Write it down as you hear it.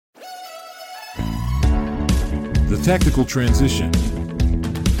The tactical transition.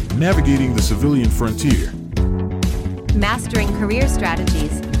 Navigating the civilian frontier. Mastering career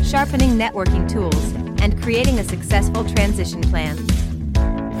strategies, sharpening networking tools, and creating a successful transition plan.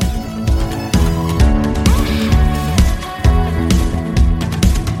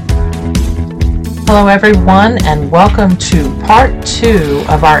 Hello everyone, and welcome to part 2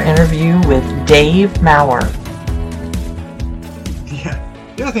 of our interview with Dave Maurer.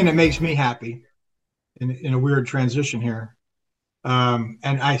 Yeah, the other thing that makes me happy in a weird transition here, and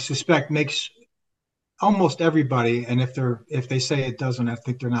I suspect makes almost everybody, and if they say it doesn't, I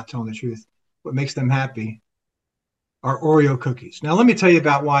think they're not telling the truth. What makes them happy are Oreo cookies. Now, let me tell you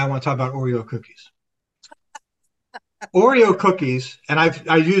about why I want to talk about Oreo cookies. Oreo cookies, and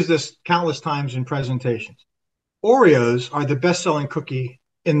I've used this countless times in presentations. Oreos are the best-selling cookie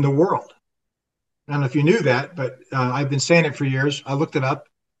in the world. I don't know if you knew that, but I've been saying it for years. I looked it up,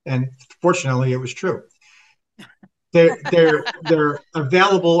 and fortunately, it was true. They're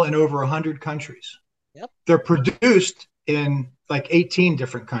available in over 100 countries. Yep. They're produced in like 18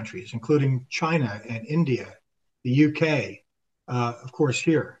 different countries, including China and India, the UK, of course,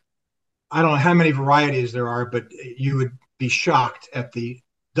 here. I don't know how many varieties there are, but you would be shocked at the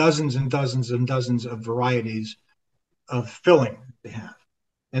dozens and dozens and dozens of varieties of filling they have.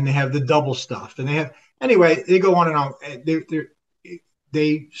 And they have the double stuff. And they have, anyway, they go on and on.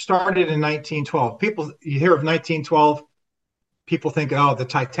 They started in 1912. People, you hear of 1912, people think, oh, the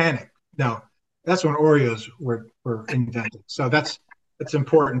Titanic. No, that's when Oreos were invented. So that's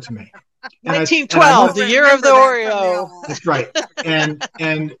important to me. 1912, the year of the Oreo. That's right.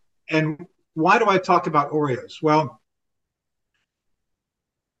 And why do I talk about Oreos? Well,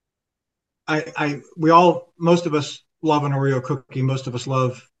 most of us love an Oreo cookie. Most of us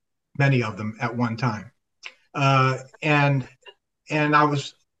love many of them at one time. And I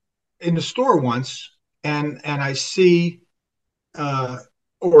was in the store once, and I see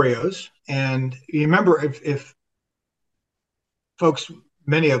Oreos. And you remember, if folks,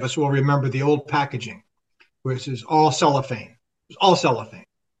 many of us will remember the old packaging, which is all cellophane. It was all cellophane.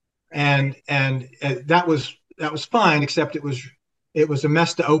 And that was fine, except it was a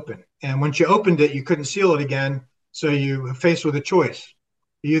mess to open. And once you opened it, you couldn't seal it again. So you were faced with a choice.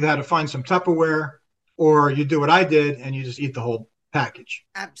 You either had to find some Tupperware, or you do what I did and you just eat the whole package.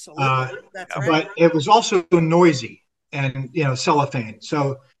 Absolutely. That's right. But it was also noisy and, cellophane.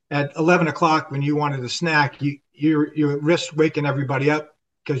 So at 11 o'clock, when you wanted a snack, you risked waking everybody up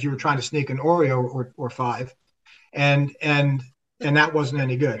because you were trying to sneak an Oreo or five. And that wasn't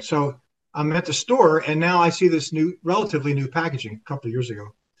any good. So I'm at the store, and now I see this relatively new packaging a couple of years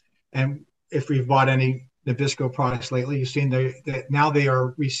ago. And if we've bought any Nabisco products lately, you've seen that now they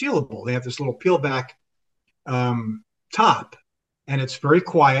are resealable. They have this little peel back top, and it's very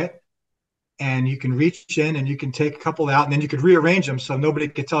quiet. And you can reach in and you can take a couple out, and then you could rearrange them so nobody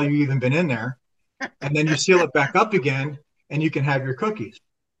could tell you even been in there. And then you seal it back up again, and you can have your cookies.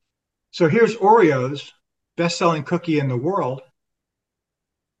 So here's Oreos, best-selling cookie in the world.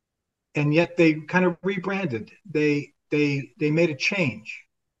 And yet they kind of rebranded. They made a change.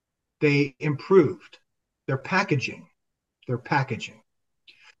 They improved their packaging.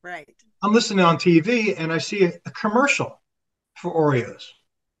 Right. I'm listening on TV and I see a commercial for Oreos.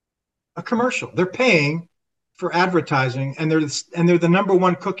 A commercial. They're paying for advertising, and they're the number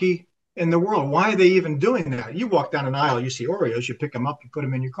one cookie in the world. Why are they even doing that? You walk down an aisle, you see Oreos, you pick them up, you put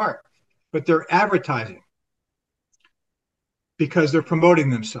them in your cart. But they're advertising because they're promoting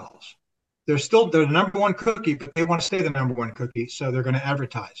themselves. They're the number one cookie, but they want to stay the number one cookie, so they're going to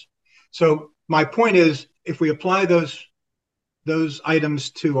advertise. So my point is, if we apply those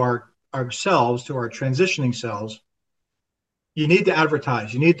items to ourselves, to our transitioning selves, you need to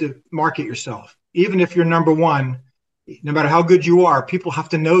advertise. You need to market yourself. Even if you're number one, no matter how good you are, people have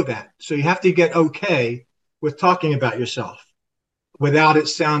to know that. So you have to get okay with talking about yourself without it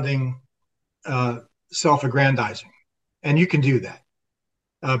sounding self-aggrandizing. And you can do that.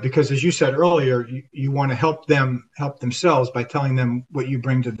 Because as you said earlier, you want to help themselves by telling them what you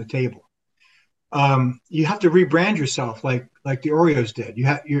bring to the table. You have to rebrand yourself like the Oreos did.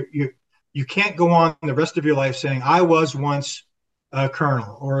 You can't go on the rest of your life saying, I was once a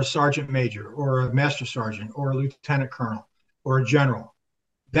colonel or a sergeant major or a master sergeant or a lieutenant colonel or a general.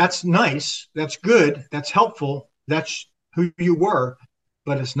 That's nice. That's good. That's helpful. That's who you were,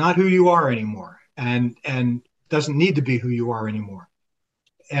 but it's not who you are anymore, and doesn't need to be who you are anymore.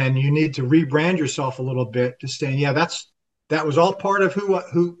 And you need to rebrand yourself a little bit to saying, yeah, that was all part of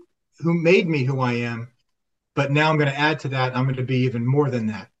who made me who I am. But now I'm going to add to that. I'm going to be even more than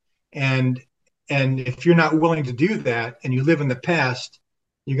that. And if you're not willing to do that and you live in the past,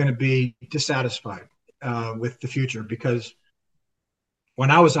 you're going to be dissatisfied. with the future, because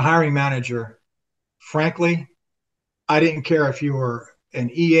when I was a hiring manager, frankly, I didn't care if you were an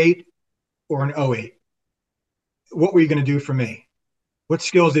E8 or an O8. What were you going to do for me? What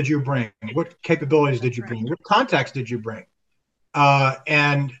skills did you bring? What capabilities did you bring? What contacts did you bring?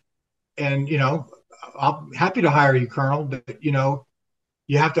 And I'm happy to hire you, Colonel, but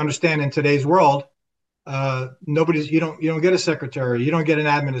you have to understand, in today's world, you don't get a secretary, you don't get an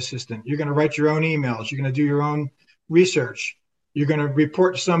admin assistant. You're going to write your own emails. You're going to do your own research. You're going to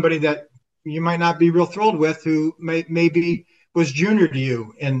report to somebody that you might not be real thrilled with, who maybe was junior to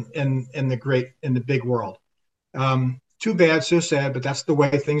you in the big world. Too bad, so sad, but that's the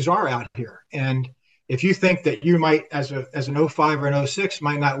way things are out here. And if you think that you might, as an 05 or an 06,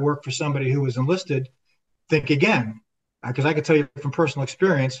 might not work for somebody who was enlisted, think again. Because I can tell you from personal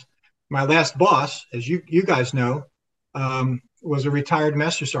experience, my last boss, as you guys know, was a retired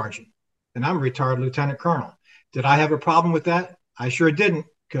master sergeant, and I'm a retired lieutenant colonel. Did I have a problem with that? I sure didn't,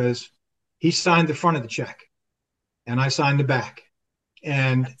 because he signed the front of the check, and I signed the back.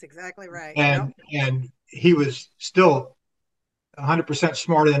 And that's exactly right. And he was still 100%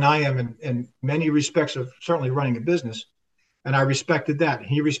 smarter than I am in many respects of certainly running a business, and I respected that.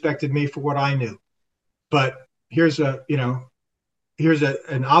 He respected me for what I knew. But here's an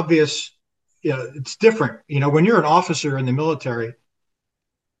obvious, it's different. When you're an officer in the military,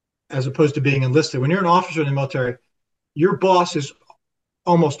 as opposed to being enlisted, when you're an officer in the military, your boss is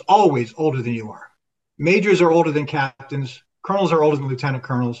almost always older than you are. Majors are older than captains. Colonels are older than lieutenant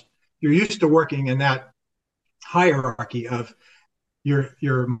colonels. You're used to working in that hierarchy of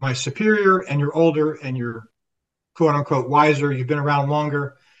you're my superior, and you're older, and you're quote unquote wiser. You've been around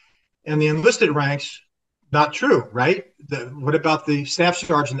longer. And the enlisted ranks, not true, right? What about the staff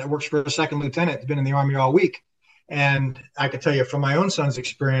sergeant that works for a second lieutenant, that's been in the Army all week? And I can tell you from my own son's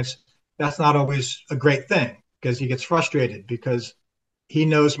experience, that's not always a great thing, because he gets frustrated because he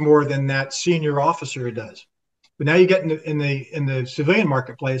knows more than that senior officer does. But now you get in the civilian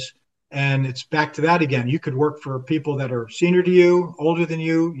marketplace, and it's back to that again. You could work for people that are senior to you, older than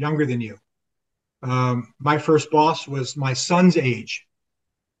you, younger than you. My first boss was my son's age.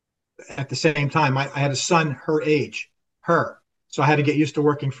 At the same time, I had a son her age, so I had to get used to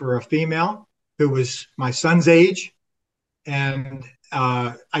working for a female who was my son's age, and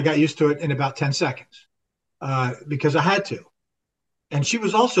I got used to it in about 10 seconds because I had to. And she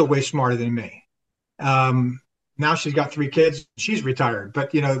was also way smarter than me. Now she's got 3 kids. She's retired,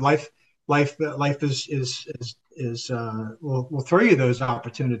 but life will throw you those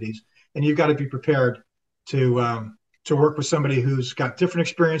opportunities, and you've got to be prepared to work with somebody who's got different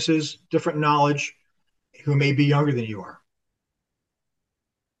experiences, different knowledge, who may be younger than you are.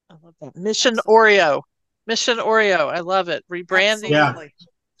 I love that. Mission Oreo. I love it. Rebranding. Yeah.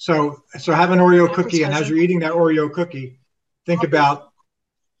 So have an Oreo cookie, and as you're eating that Oreo cookie, think about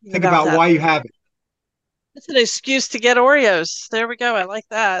why you have it. It's an excuse to get Oreos. There we go. I like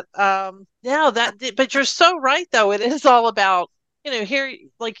that. But you're so right, though. It is all about, here,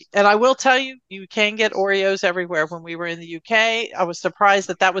 and I will tell you, you can get Oreos everywhere. When we were in the UK, I was surprised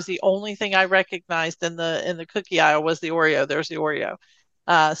that was the only thing I recognized in the cookie aisle was the Oreo. There's the Oreo.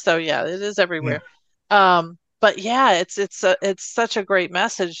 So yeah, it is everywhere. Yeah. But yeah, it's such a great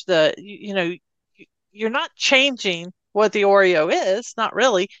message that you're not changing what the Oreo is, not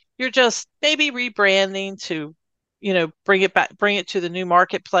really. You're just maybe rebranding to, bring it to the new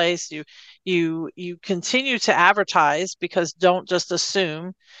marketplace. You continue to advertise, because don't just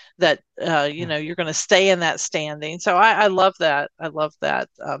assume that you're going to stay in that standing. So I love that. I love that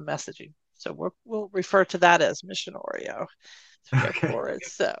messaging. So we'll refer to that as Mission Oreo. Forward.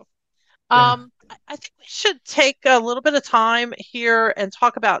 So I think we should take a little bit of time here and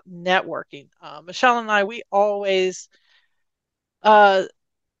talk about networking. Michelle and I, we always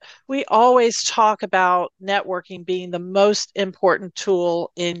talk about networking being the most important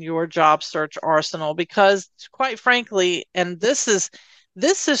tool in your job search arsenal, because quite frankly, and this is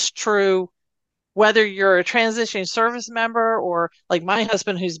true whether you're a transitioning service member or like my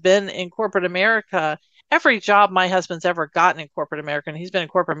husband, who's been in corporate America. Every job my husband's ever gotten in corporate America, and he's been in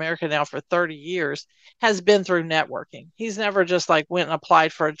corporate America now for 30 years, has been through networking. He's never just went and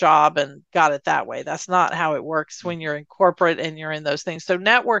applied for a job and got it that way. That's not how it works when you're in corporate and you're in those things. So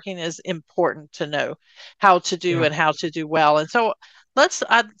networking is important to know how to do and how to do well. And so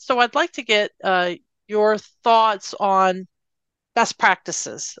I'd like to get your thoughts on best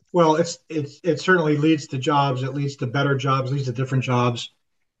practices. Well, it certainly leads to jobs. It leads to better jobs, leads to different jobs.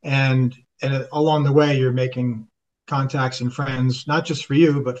 And along the way, you're making contacts and friends, not just for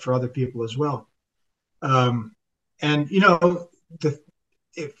you, but for other people as well. For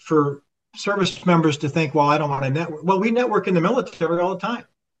service members to think, well, I don't want to network. Well, we network in the military all the time.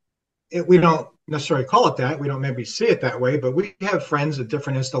 We don't necessarily call it that. We don't maybe see it that way, but we have friends at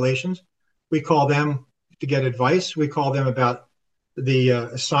different installations. We call them to get advice. We call them about the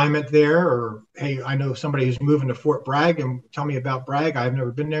assignment there, or, hey, I know somebody who's moving to Fort Bragg, and tell me about Bragg. I've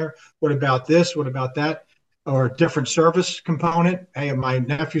never been there. What about this? What about that? Or a different service component. Hey, my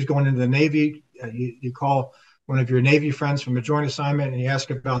nephew's going into the Navy. You call one of your Navy friends from a joint assignment and you ask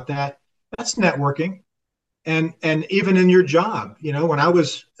about that. That's networking. And even in your job, when I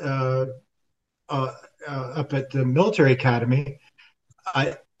was up at the military academy,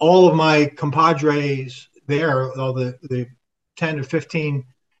 all of my compadres there, all the 10 to 15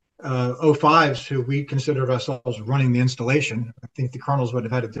 O5s who we considered ourselves running the installation. I think the colonels would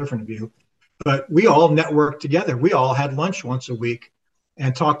have had a different view, but we all networked together. We all had lunch once a week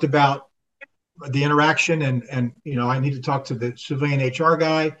and talked about the interaction. And I need to talk to the civilian HR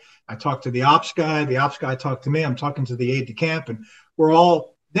guy. I talked to the ops guy. The ops guy talked to me. I'm talking to the aide de camp, and we're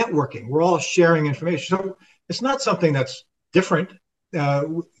all networking. We're all sharing information. So it's not something that's different.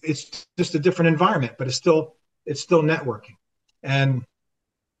 It's just a different environment, but it's still networking. And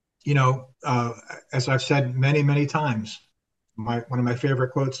as I've said many, many times, one of my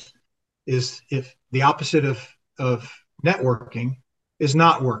favorite quotes is, if the opposite of networking is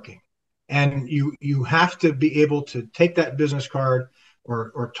not working. And you have to be able to take that business card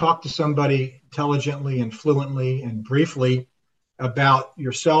or talk to somebody intelligently and fluently and briefly about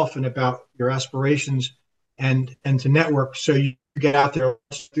yourself and about your aspirations, and to network, so you get out there.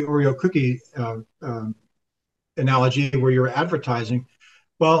 The Oreo cookie analogy, where you're advertising.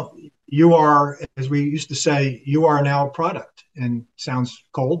 Well, you are, as we used to say, you are now a product. And sounds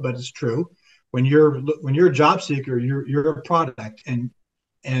cold, but it's true. When you're a job seeker, you're a product, and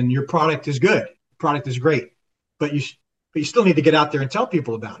your product is good. Product is great, but you still need to get out there and tell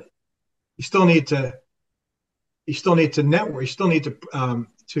people about it. You still need to network. You still need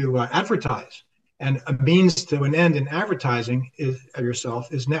to advertise. And a means to an end in advertising is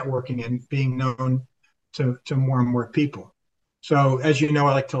networking and being known to more and more people. So, as you know,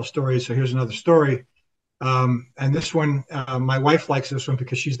 I like to tell stories. So here's another story. And this one, my wife likes this one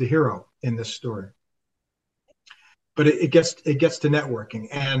because she's the hero in this story. But it gets to networking,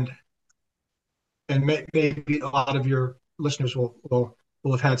 and maybe a lot of your listeners will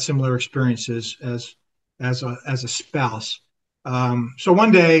have had similar experiences as a spouse. So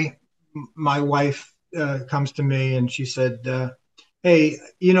one day, my wife comes to me and she said, "Hey,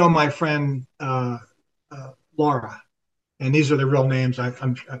 my friend Laura." And these are the real names. I've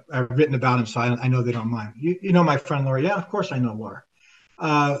written about them, so I know they don't mind. You know my friend Laura? Yeah, of course I know Laura.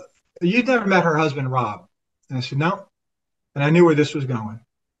 You never met her husband, Rob? And I said, no. And I knew where this was going.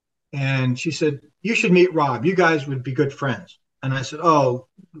 And she said, you should meet Rob. You guys would be good friends. And I said, oh,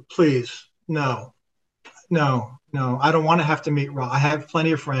 please, no. I don't want to have to meet Rob. I have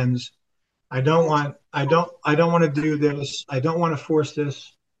plenty of friends. I don't want to do this. I don't want to force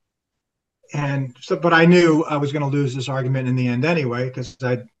this. And so, but I knew I was going to lose this argument in the end anyway, because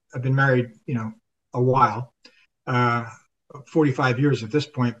I've been married, a while, 45 years at this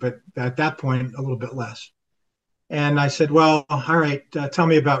point, but at that point, a little bit less. And I said, well, all right, tell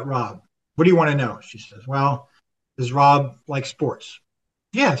me about Rob. What do you want to know? She says, well, does Rob like sports?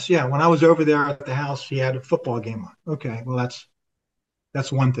 Yes. Yeah. When I was over there at the house, he had a football game on. Okay. Well,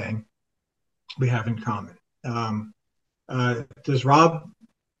 that's one thing we have in common. Does Rob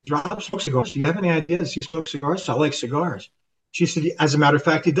smoke cigars? Do you have any ideas? He smokes cigars? I like cigars. She said, as a matter of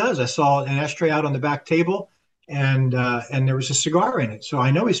fact, he does. I saw an ashtray out on the back table, and there was a cigar in it. So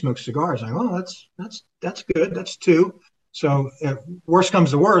I know he smokes cigars. I'm like, oh, that's good. That's two. So worst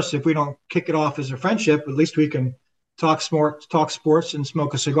comes to worst, if we don't kick it off as a friendship, at least we can talk sports and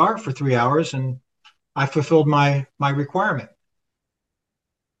smoke a cigar for 3 hours. And I fulfilled my requirement.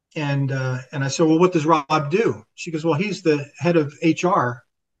 And I said, well, what does Rob do? She goes, well, he's the head of HR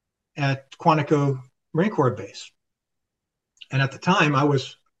at Quantico Marine Corps Base. And at the time, I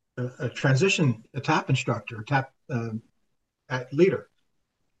was a TAP instructor, TAP leader.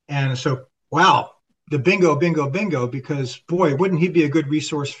 And so, wow, the bingo, because boy, wouldn't he be a good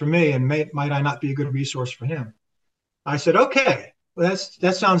resource for me? And might I not be a good resource for him? I said, okay, well,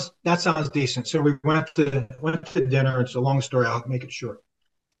 that sounds decent. So we went to dinner. It's a long story. I'll make it short.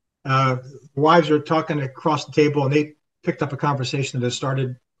 The wives are talking across the table, and they picked up a conversation that had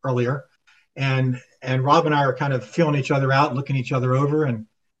started earlier. And Rob and I are kind of feeling each other out, looking each other over, and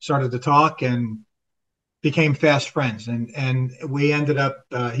started to talk and became fast friends. And we ended up,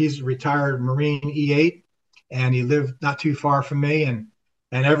 he's a retired Marine E8, and he lived not too far from me. And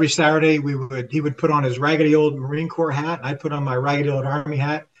every Saturday he would put on his raggedy old Marine Corps hat, and I'd put on my raggedy old Army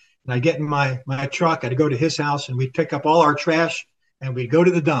hat, And I'd get in my truck, I'd go to his house, and we'd pick up all our trash, and we'd go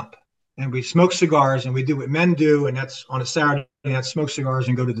to the dump, and we'd smoke cigars, and we'd do what men do, and that's on a Saturday, and that's smoke cigars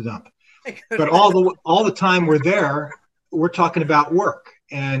and go to the dump. But all the time we're there, we're talking about work.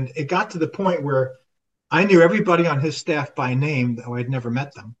 And it got to the point where I knew everybody on his staff by name, though I'd never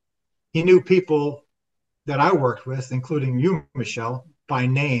met them. He knew people that I worked with, including you, Michelle, by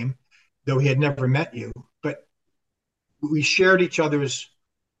name, though he had never met you. But we shared each other's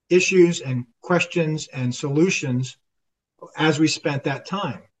issues and questions and solutions as we spent that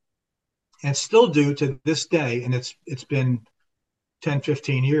time, and still do to this day. And it's been 10,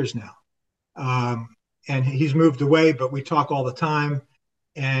 15 years now. And he's moved away, but we talk all the time.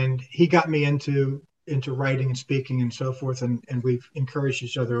 And he got me into writing and speaking and so forth. And we've encouraged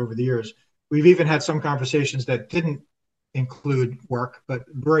each other over the years. We've even had some conversations that didn't include work, but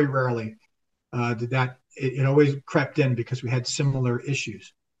very rarely did that. It always crept in because we had similar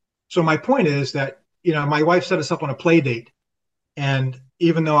issues. So my point is that, my wife set us up on a play date. And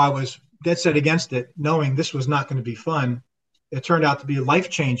even though I was dead set against it, knowing this was not going to be fun, it turned out to be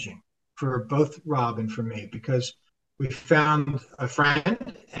life-changing for both Rob and for me, because we found a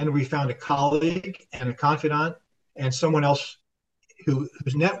friend and we found a colleague and a confidant and someone else who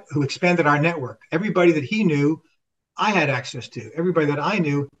expanded our network. Everybody that he knew, I had access to. Everybody that I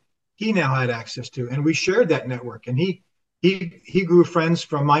knew, he now had access to. And we shared that network. And he grew friends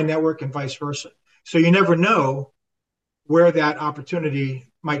from my network and vice versa. So you never know where that opportunity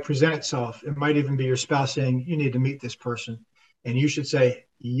might present itself. It might even be your spouse saying, you need to meet this person. And you should say,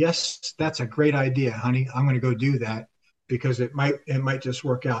 yes, that's a great idea, honey. I'm going to go do that, because it might just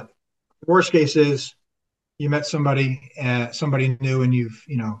work out. Worst case is you met somebody new, and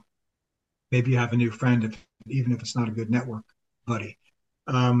maybe you have a new friend, even if it's not a good network buddy.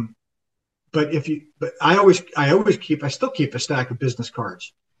 But I still keep a stack of business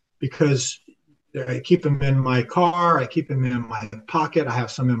cards, because I keep them in my car. I keep them in my pocket. I have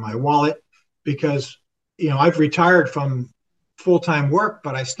some in my wallet, because, I've retired from full-time work,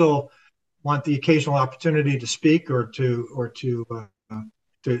 but I still want the occasional opportunity to speak or to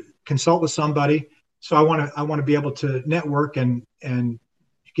consult with somebody. So I want to be able to network and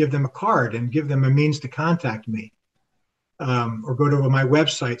give them a card and give them a means to contact me, or go to my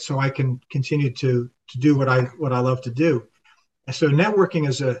website so I can continue to do what I love to do. And so networking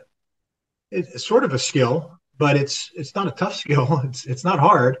is it's sort of a skill, but it's not a tough skill. It's not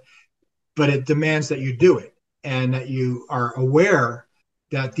hard, but it demands that you do it and that you are aware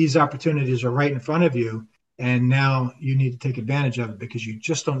that these opportunities are right in front of you. And now you need to take advantage of it, because you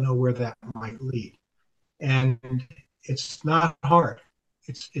just don't know where that might lead. And it's not hard.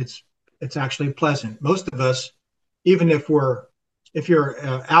 It's actually pleasant. Most of us, even if you're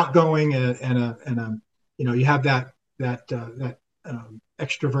outgoing and you have that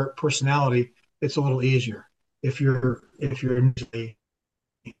extrovert personality, it's a little easier. If you're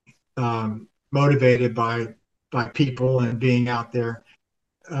motivated by people and being out there,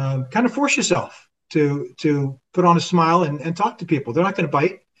 kind of force yourself to put on a smile and talk to people. They're not going to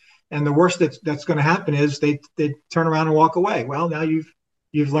bite, and the worst that's going to happen is they turn around and walk away. Well, now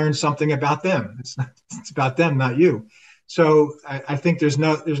you've learned something about them. It's about them, not you. So I think there's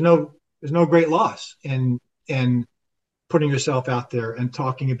no great loss in putting yourself out there and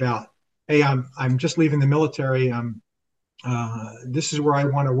talking about, hey, I'm just leaving the military. This is where I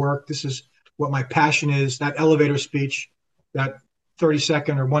want to work. This is what my passion is. That elevator speech, that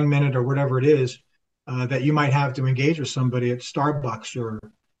 30-second or 1 minute or whatever it is, that you might have to engage with somebody at Starbucks or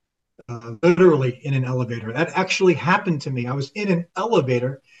literally in an elevator. That actually happened to me. I was in an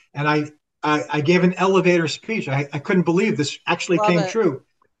elevator and I gave an elevator speech. I couldn't believe this actually came true.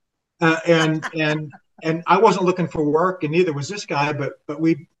 And I wasn't looking for work, and neither was this guy, but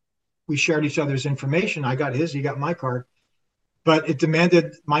we shared each other's information. I got his, he got my card, but it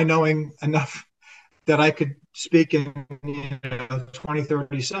demanded my knowing enough that I could speak in 20,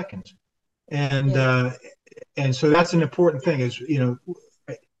 30 seconds. And so that's an important thing is,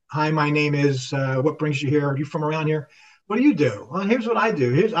 hi, my name is, what brings you here? Are you from around here? What do you do? Well, here's what I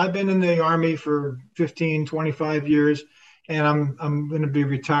do. I've been in the Army for 15, 25 years, and I'm going to be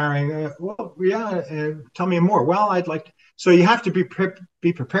retiring. Tell me more. Well, I'd like to. So you have to be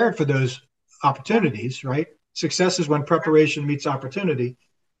prepared for those opportunities, right? Success is when preparation meets opportunity.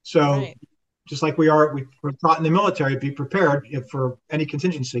 So just like we're taught in the military, be prepared for any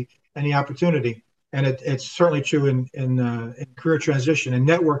contingency, any opportunity. And it's certainly true in career transition. And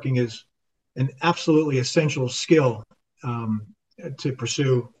networking is an absolutely essential skill to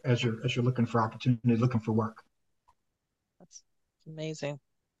pursue as you're looking for opportunity, looking for work. That's amazing.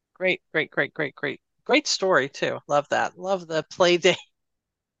 Great story too. Love that. Love the play day.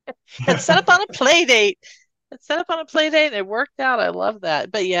 Let's set up on a play date. Let's set up on a play date. It worked out. I love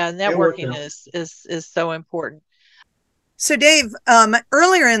that. But yeah, networking is so important. So Dave,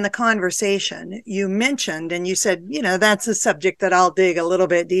 earlier in the conversation, you mentioned, and you said, that's a subject that I'll dig a little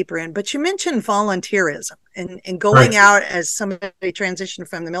bit deeper in, but you mentioned volunteerism and going out as somebody transitioned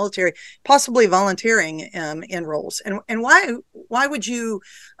from the military, possibly volunteering in roles. And why would you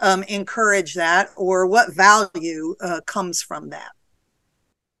encourage that, or what value comes from that?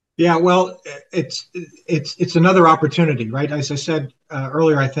 Yeah, well, it's another opportunity, right? As I said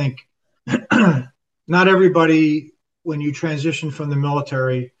earlier, I think not everybody, when you transition from the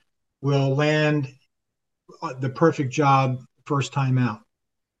military, will land the perfect job first time out.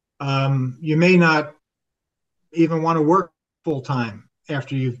 You may not even want to work full time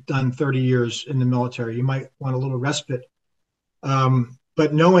after you've done 30 years in the military. You might want a little respite.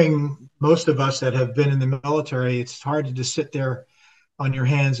 But knowing most of us that have been in the military, it's hard to just sit there on your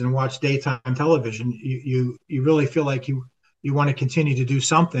hands and watch daytime television. You really feel like you want to continue to do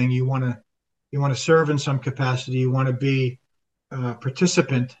something. You want to serve in some capacity. You want to be a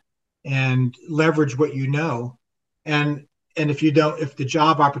participant and leverage what you know. And if the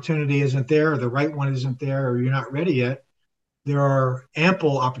job opportunity isn't there, or the right one isn't there, or you're not ready yet, there are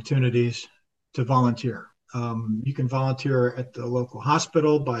ample opportunities to volunteer. You can volunteer at the local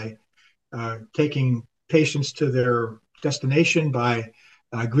hospital by taking patients to their destination, by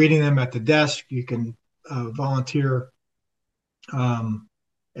greeting them at the desk. You can volunteer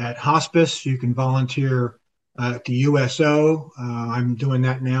at hospice. You can volunteer at the USO. I'm doing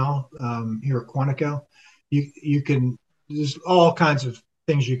that now here at Quantico. There's all kinds of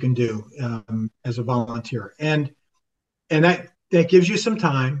things you can do as a volunteer, and that gives you some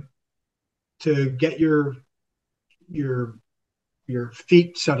time to get your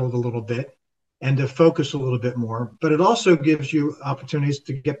feet settled a little bit and to focus a little bit more. But it also gives you opportunities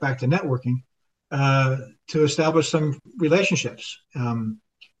to get back to networking, to establish some relationships.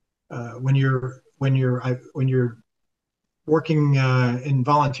 When you're working in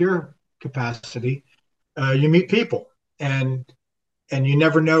volunteer capacity, you meet people, and you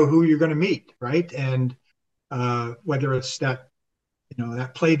never know who you're going to meet, right? And whether it's that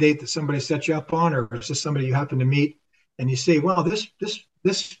play date that somebody set you up on, or it's just somebody you happen to meet, and you see, well,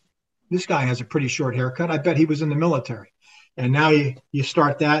 this guy has a pretty short haircut. I bet he was in the military. And now you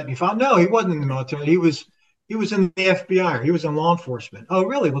start that, and you find, no, he wasn't in the military. He was in the FBI, or he was in law enforcement. Oh,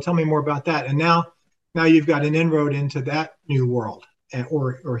 really? Well, tell me more about that. And now you've got an inroad into that new world,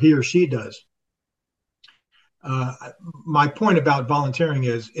 or he or she does. My point about volunteering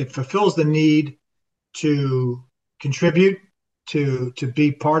is it fulfills the need to contribute, to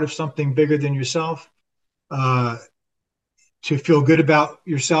be part of something bigger than yourself, to feel good about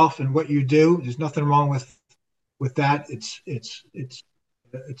yourself and what you do. There's nothing wrong with that. It's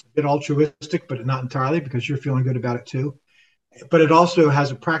a bit altruistic, but not entirely, because you're feeling good about it too. But it also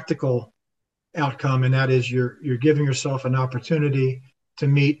has a practical outcome, and that is you're giving yourself an opportunity to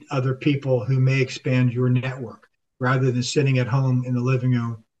meet other people who may expand your network, rather than sitting at home in the living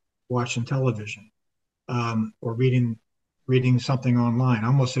room watching television, or reading something online. I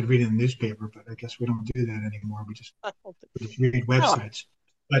almost said reading the newspaper, but I guess we don't do that anymore. We just read websites.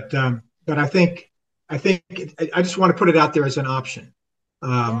 But I think I just want to put it out there as an option.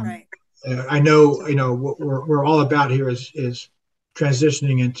 Right. I know what we're all about here is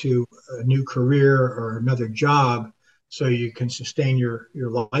transitioning into a new career or another job, so you can sustain your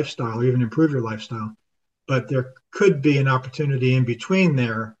lifestyle, or even improve your lifestyle. But there could be an opportunity in between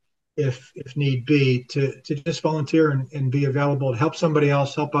there, if need be, to just volunteer and be available to help somebody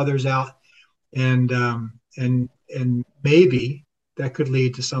else, help others out, and maybe that could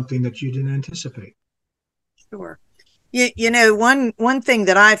lead to something that you didn't anticipate. Sure. One thing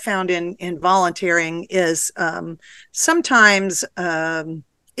that I found in volunteering is sometimes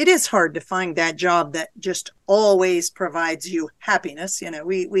it is hard to find that job that just always provides you happiness.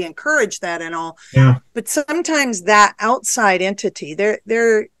 We encourage that and all, yeah. But sometimes that outside entity,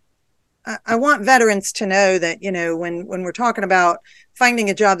 I want veterans to know that, when we're talking about finding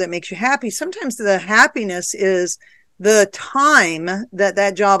a job that makes you happy, sometimes the happiness is the time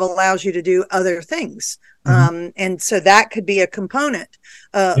that job allows you to do other things. Mm-hmm. And so that could be a component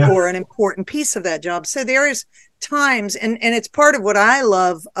or an important piece of that job. So there is times, and it's part of what I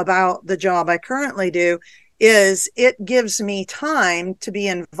love about the job I currently do, is it gives me time to be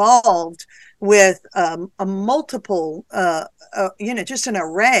involved with a multiple, just an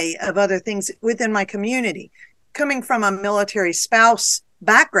array of other things within my community. Coming from a military spouse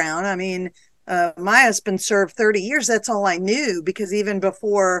background, I mean, my husband served 30 years. That's all I knew, because even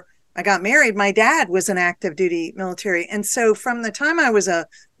before I got married, my dad was an active duty military. And so from the time I was a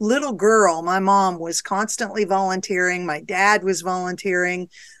little girl, my mom was constantly volunteering. My dad was volunteering.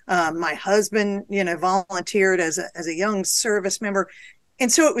 My husband, volunteered as a young service member.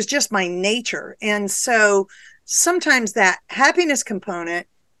 And so it was just my nature. And so sometimes that happiness component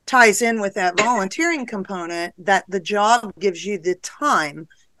ties in with that volunteering component, that the job gives you the time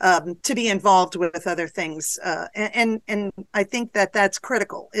to be involved with other things. And I think that that's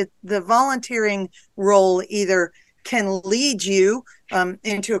critical. The volunteering role either can lead you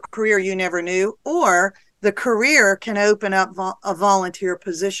into a career you never knew, or the career can open up volunteer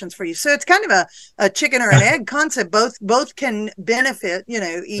positions for you. So it's kind of a chicken or an egg concept. Both can benefit,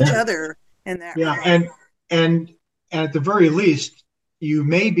 each other in that. Yeah. Regard. And at the very least, you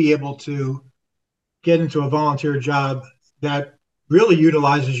may be able to get into a volunteer job that really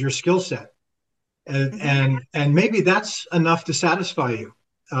utilizes your skill set, and maybe that's enough to satisfy you,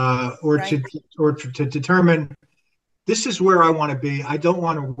 or to determine, this is where I want to be. I don't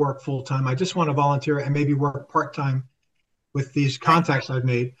want to work full time. I just want to volunteer and maybe work part time with these contacts I've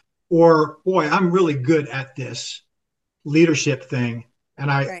made. Or, boy, I'm really good at this leadership thing, and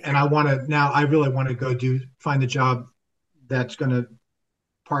I want to now. I really want to find a job that's going to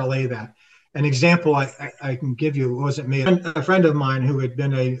parlay that. An example I can give you wasn't me. A friend of mine who had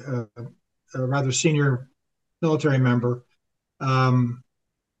been a rather senior military member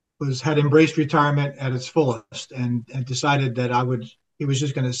had embraced retirement at its fullest, and decided that he was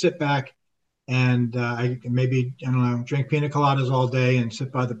just going to sit back and maybe, I don't know, drink pina coladas all day and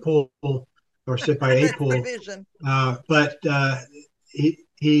sit by the pool or sit by a pool. But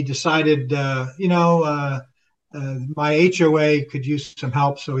he decided, my HOA could use some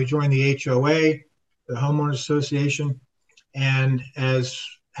help, so he joined the HOA, the Homeowners Association, and as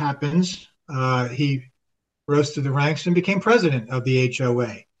happens, he rose through the ranks and became president of the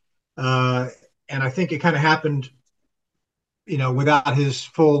HOA. And I think it kind of happened, without his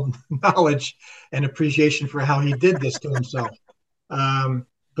full knowledge and appreciation for how he did this to himself.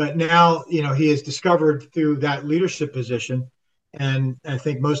 But now, he has discovered through that leadership position, and I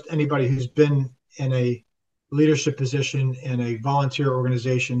think most anybody who's been in a leadership position in a volunteer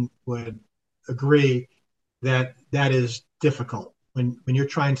organization would agree that that is difficult when you're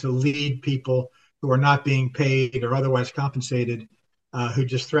trying to lead people who are not being paid or otherwise compensated, who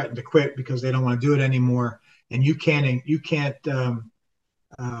just threaten to quit because they don't want to do it anymore, and you can't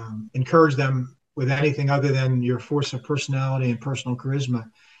encourage them with anything other than your force of personality and personal charisma.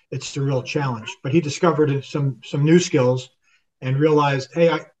 It's a real challenge. But he discovered some new skills and realized, hey,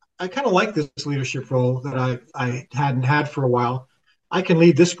 I kind of like this leadership role that I hadn't had for a while. I can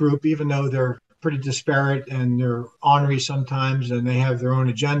lead this group, even though they're pretty disparate and they're ornery sometimes and they have their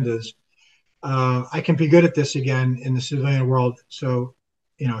own agendas. I can be good at this again in the civilian world. So,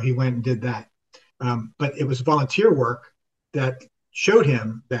 he went and did that. But it was volunteer work that showed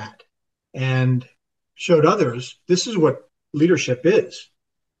him that, and showed others, this is what leadership is.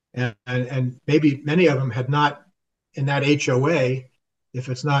 And maybe many of them had not, in that HOA, if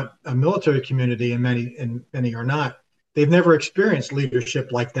it's not a military community, and many are not, they've never experienced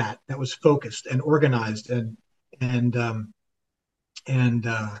leadership like that was focused and organized and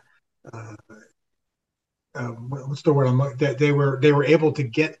what's the word? They were able to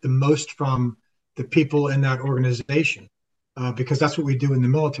get the most from the people in that organization, because that's what we do in the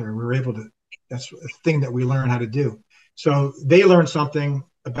military. We're able to. That's a thing that we learn how to do. So they learned something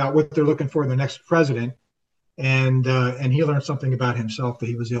about what they're looking for in the next president. And he learned something about himself that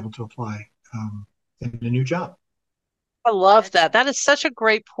he was able to apply in a new job. I love that. That is such a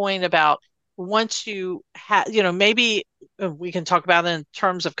great point about once you have, maybe we can talk about it in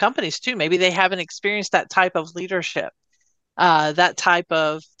terms of companies too. Maybe they haven't experienced that type of leadership, that type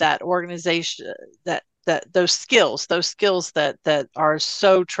of that organization, that those skills that are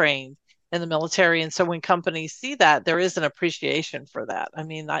so trained in the military. And so when companies see that, there is an appreciation for that. I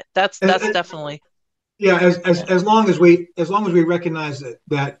mean, that's definitely. Yeah, as long as we recognize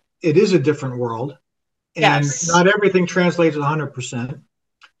that it is a different world, and not everything translates 100%,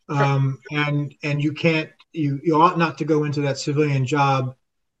 and you ought not to go into that civilian job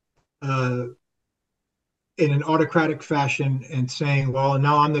in an autocratic fashion and saying, well,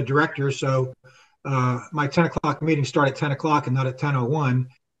 now I'm the director, so my 10 o'clock meetings start at 10 o'clock and not at 10:01.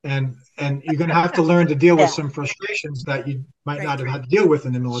 And you're going to have to learn to deal with some frustrations that you might not have had to deal with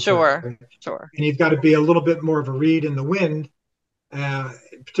in the military. Sure. And you've got to be a little bit more of a reed in the wind,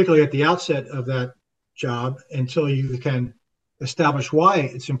 particularly at the outset of that job, until you can establish why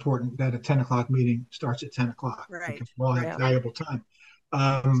it's important that a 10 o'clock meeting starts at 10 o'clock. Right. Because we'll have valuable time.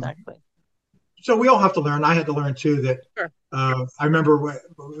 Exactly. so we all have to learn. I had to learn too that Sure. I remember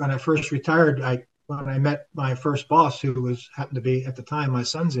when I first retired, when I met my first boss, who happened to be at the time my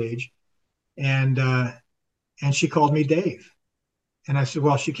son's age, and she called me Dave, and I said,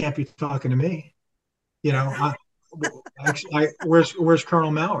 well, she can't be talking to me, you know. Where's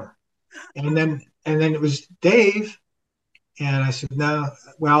Colonel Maurer? And then it was Dave, and I said, no,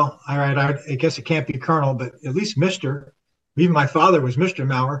 well, all right, I guess it can't be Colonel, but at least Mister. Even my father was Mr.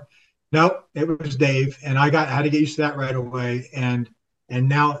 Maurer. No, it was Dave, and I had to get used to that right away. And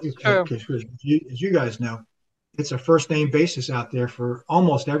now, as you guys know, it's a first name basis out there for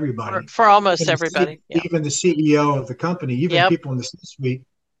almost everybody. For almost everybody, even the CEO of the company, even people in the C-suite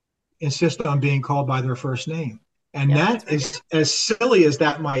insist on being called by their first name. And that is, as silly as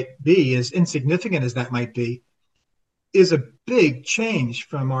that might be, as insignificant as that might be, is a big change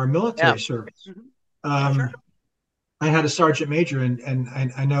from our military service. Sure. I had a sergeant major, and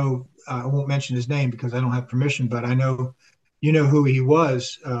I know I won't mention his name because I don't have permission, but I know you know who he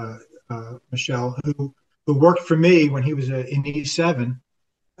was, Michelle, who worked for me when he was in E7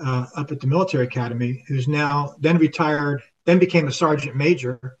 up at the military academy, who's then retired, then became a sergeant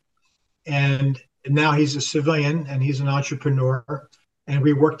major, and now he's a civilian and he's an entrepreneur, and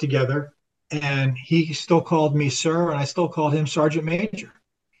we worked together, and he still called me sir, and I still called him sergeant major,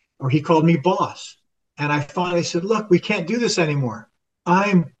 or he called me boss. And I finally said, look, we can't do this anymore.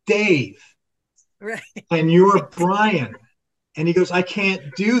 I'm Dave. Right. And you're Brian. And he goes, I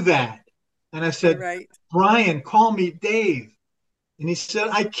can't do that. And I said, Brian, call me Dave. And he said,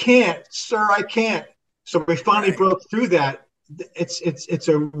 I can't, sir, I can't. So we finally broke through that. It's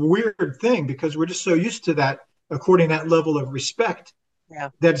a weird thing because we're just so used to that, according to that level of respect,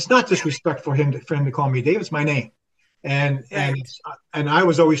 that it's not just respect for him to call me Dave, it's my name. And I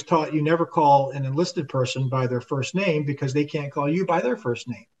was always taught you never call an enlisted person by their first name because they can't call you by their first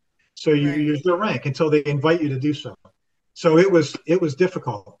name. So you use their rank until they invite you to do so. So it was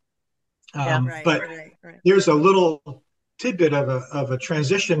difficult. But here's a little tidbit of a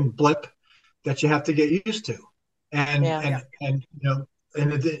transition blip that you have to get used to. And you know,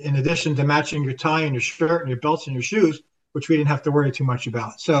 in addition to matching your tie and your shirt and your belts and your shoes, which we didn't have to worry too much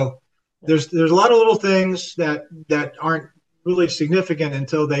about. So there's a lot of little things that aren't really significant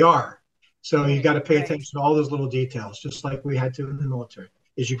until they are. So you got to pay attention to all those little details, just like we had to in the military.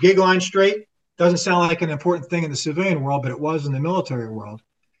 Is your gig line straight? Doesn't sound like an important thing in the civilian world, but it was in the military world.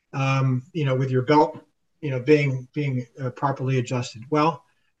 You know, with your belt, you know, being properly adjusted. Well,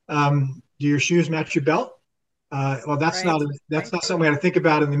 do your shoes match your belt? Well, that's not something we have to think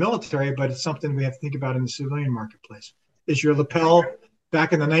about in the military, but it's something we have to think about in the civilian marketplace. Is your lapel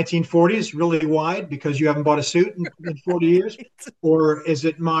back in the 1940s really wide because you haven't bought a suit in 40 years? Or is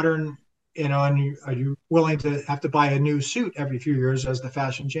it modern, you know, and are you willing to have to buy a new suit every few years as the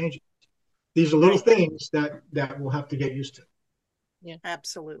fashion changes? These are little things that we'll have to get used to. Yeah,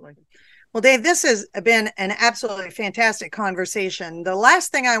 absolutely. Well, Dave, this has been an absolutely fantastic conversation. The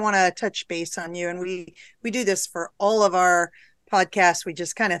last thing I want to touch base on you, and we do this for all of our podcasts. We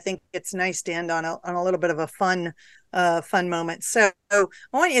just kind of think it's nice to end on a little bit of a fun moment. So I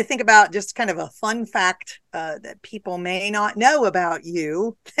want you to think about just kind of a fun fact that people may not know about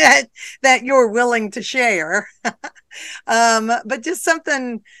you that you're willing to share, but just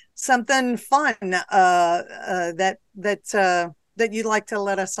something fun that you'd like to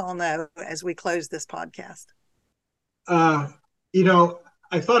let us all know as we close this podcast. You know,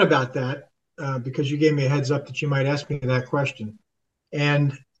 I thought about that because you gave me a heads up that you might ask me that question.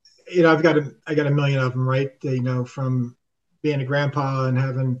 And, you know, I got a million of them, right? You know, from being a grandpa and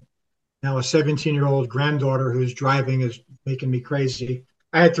having now a 17-year-old granddaughter who's driving is making me crazy.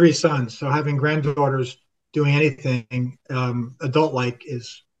 I had 3 sons, so having granddaughters doing anything adult-like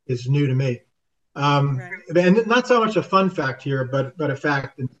is new to me. And not so much a fun fact here, but a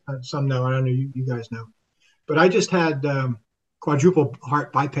fact that some know. I don't know, you guys know. But I just had quadruple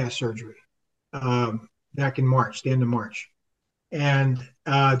heart bypass surgery back in March, the end of March. And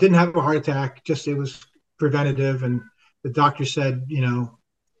didn't have a heart attack, just it was preventative. And the doctor said, you know,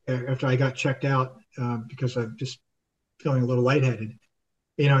 after I got checked out, because I'm just feeling a little lightheaded,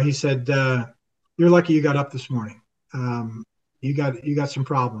 you know, he said, you're lucky you got up this morning. You got some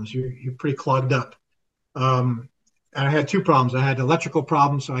problems. You're pretty clogged up. And I had 2 problems. I had electrical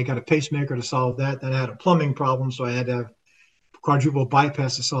problems, so I got a pacemaker to solve that. Then I had a plumbing problem, so I had to have quadruple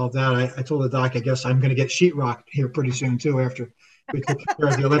bypass to solve that. I told the doc, I guess I'm going to get sheetrocked here pretty soon too, after we took care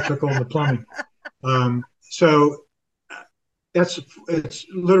of the electrical and the plumbing. So it's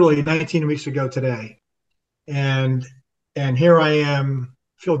literally 19 weeks ago today, and here I am,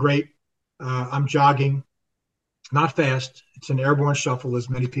 feel great. I'm jogging. not fast. It's an airborne shuffle, as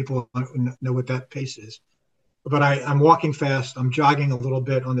many people know what that pace is. But I'm walking fast. I'm jogging a little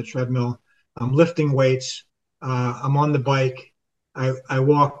bit on the treadmill. I'm lifting weights. I'm on the bike. I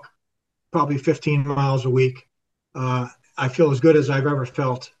walk probably 15 miles a week. I feel as good as I've ever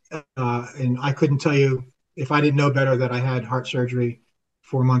felt. And I couldn't tell you, if I didn't know better, that I had heart surgery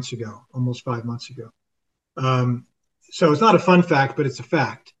 4 months ago, almost 5 months ago. So it's not a fun fact, but it's a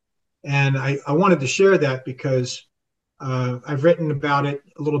fact. And I wanted to share that because I've written about it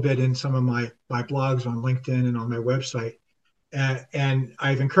a little bit in some of my blogs on LinkedIn and on my website. And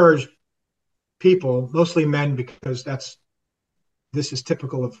I've encouraged people, mostly men, because this is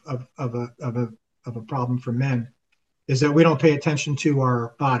typical of a problem for men, is that we don't pay attention to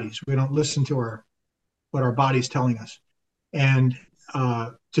our bodies. We don't listen to what our body's telling us. And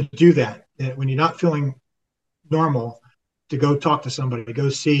to do that, when you're not feeling normal, to go talk to somebody, to go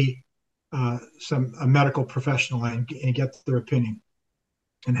see a medical professional and get their opinion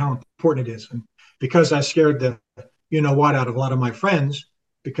and how important it is. And because I scared the out of a lot of my friends,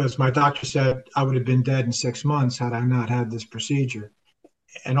 because my doctor said I would have been dead in 6 months had I not had this procedure.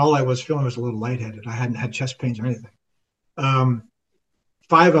 And all I was feeling was a little lightheaded. I hadn't had chest pains or anything.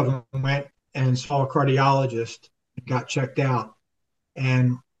 5 of them went and saw a cardiologist, got checked out,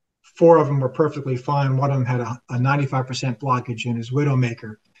 and 4 of them were perfectly fine. One of them had a 95% blockage in his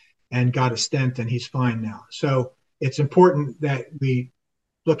widowmaker and got a stent, and he's fine now. So it's important that we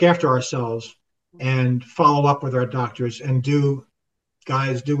look after ourselves and follow up with our doctors, and do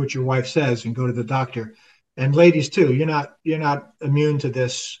what your wife says and go to the doctor. And ladies too, you're not immune to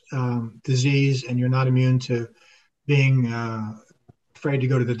this disease, and you're not immune to being afraid to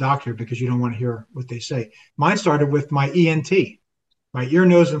go to the doctor because you don't want to hear what they say. Mine started with my ENT, my ear,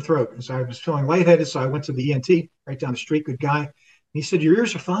 nose, and throat. And so I was feeling lightheaded, so I went to the ENT right down the street, good guy. And he said, "Your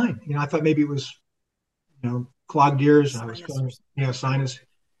ears are fine." I thought maybe it was, clogged ears. I was feeling, sinus.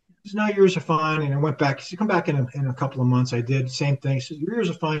 He said, "No, your ears are fine." And I went back. He said, "Come back in a couple of months." I did. Same thing. He said, "Your ears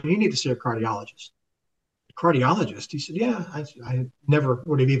are fine. You need to see a cardiologist." Cardiologist? He said, "Yeah, I never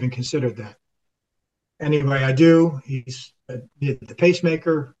would have even considered that." Anyway, I do. He's did the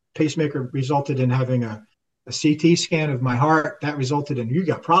pacemaker. Pacemaker resulted in having a CT scan of my heart. That resulted in, you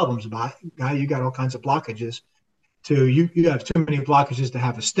got problems, guy. You got all kinds of blockages. You have too many blockages to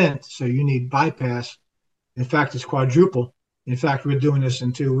have a stent, so you need bypass. In fact, it's quadruple. In fact, we're doing this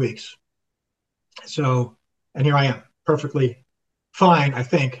in 2 weeks. So, and here I am, perfectly fine, I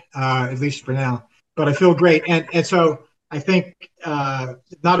think, at least for now. But I feel great. And so I think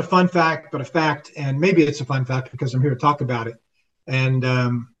not a fun fact, but a fact. And maybe it's a fun fact because I'm here to talk about it. And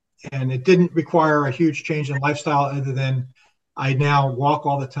it didn't require a huge change in lifestyle, other than I now walk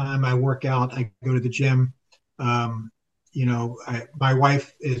all the time. I work out. I go to the gym. My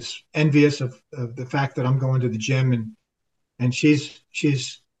wife is envious of the fact that I'm going to the gym, and she's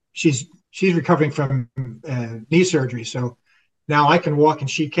recovering from knee surgery. So now I can walk and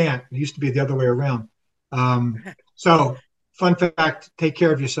she can't. It used to be the other way around. So fun fact, take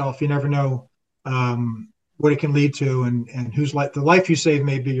care of yourself. You never know what it can lead to, and the life you save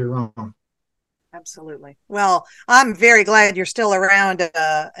may be your own. Absolutely. Well, I'm very glad you're still around,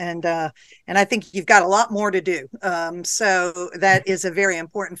 and I think you've got a lot more to do. So that is a very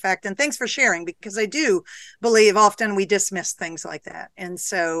important fact. And thanks for sharing, because I do believe often we dismiss things like that. And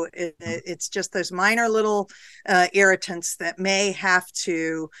so it's just those minor little irritants that may have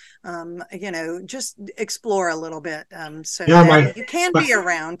to, just explore a little bit. So you can be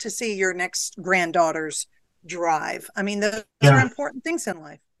around to see your next granddaughter's drive. I mean, those are important things in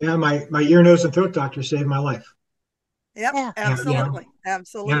life. Yeah, my ear, nose, and throat doctor saved my life. Yep, yeah, absolutely,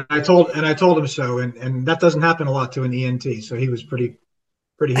 absolutely. And I told him so, and that doesn't happen a lot to an ENT, so he was pretty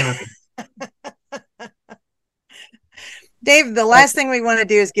happy. Dave, the last thing we want to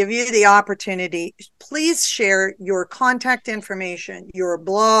do is give you the opportunity. Please share your contact information, your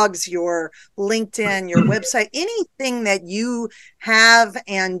blogs, your LinkedIn, your website, anything that you have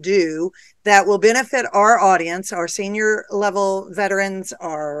and do that will benefit our audience, our senior level veterans,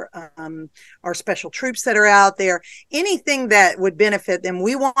 our special troops that are out there, anything that would benefit them.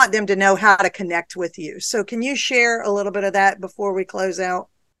 We want them to know how to connect with you. So can you share a little bit of that before we close out?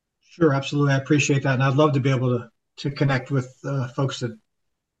 Sure, absolutely. I appreciate that. And I'd love to be able to connect with folks in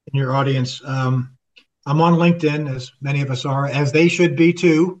your audience. I'm on LinkedIn, as many of us are, as they should be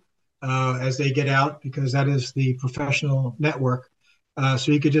too, as they get out, because that is the professional network.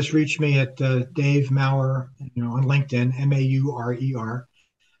 So you could just reach me at Dave Maurer, on LinkedIn, Maurer.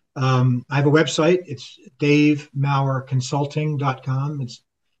 I have a website. It's davemaurerconsulting.com. It's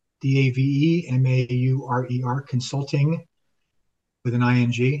DAVEMAURER consulting with an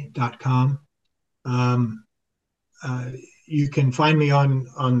ing.com. You can find me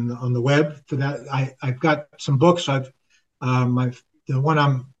on the web for that. I've got some books. The one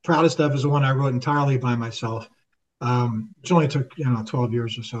I'm proudest of is the one I wrote entirely by myself. Which only took 12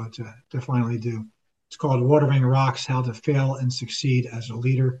 years or so to finally do. It's called Watering Rocks: How to Fail and Succeed as a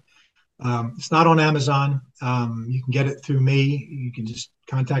Leader. It's not on Amazon. You can get it through me. You can just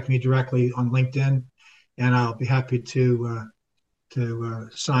contact me directly on LinkedIn, and I'll be happy to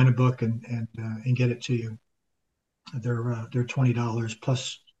sign a book and get it to you. They're $20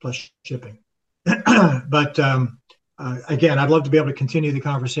 plus shipping. But again, I'd love to be able to continue the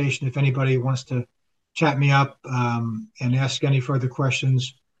conversation. If anybody wants to chat me up and ask any further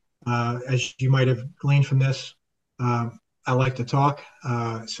questions, as you might have gleaned from this, I like to talk.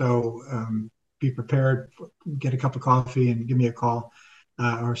 So be prepared. Get a cup of coffee and give me a call,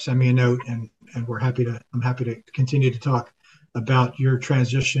 or send me a note, and I'm happy to continue to talk about your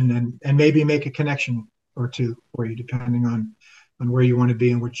transition and maybe make a connection or two for you, depending on where you want to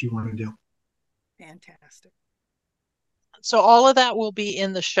be and what you want to do. Fantastic. So all of that will be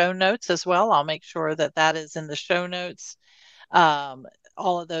in the show notes as well. I'll make sure that is in the show notes. All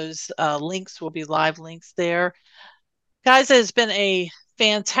of those links will be live links there. Guys, it has been a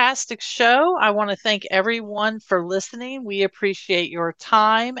fantastic show. I want to thank everyone for listening. We appreciate your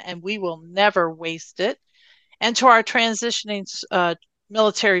time, and we will never waste it. And to our transitioning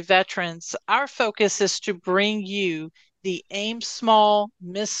military veterans, our focus is to bring you the aim small,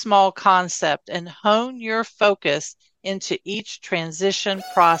 miss small concept and hone your focus into each transition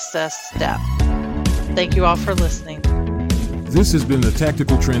process step. Thank you all for listening. This has been the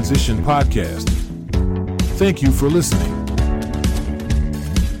Tactical Transition Podcast. Thank you for listening.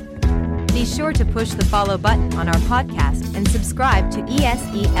 Be sure to push the follow button on our podcast and subscribe to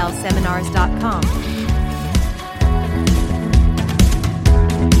ESELseminars.com.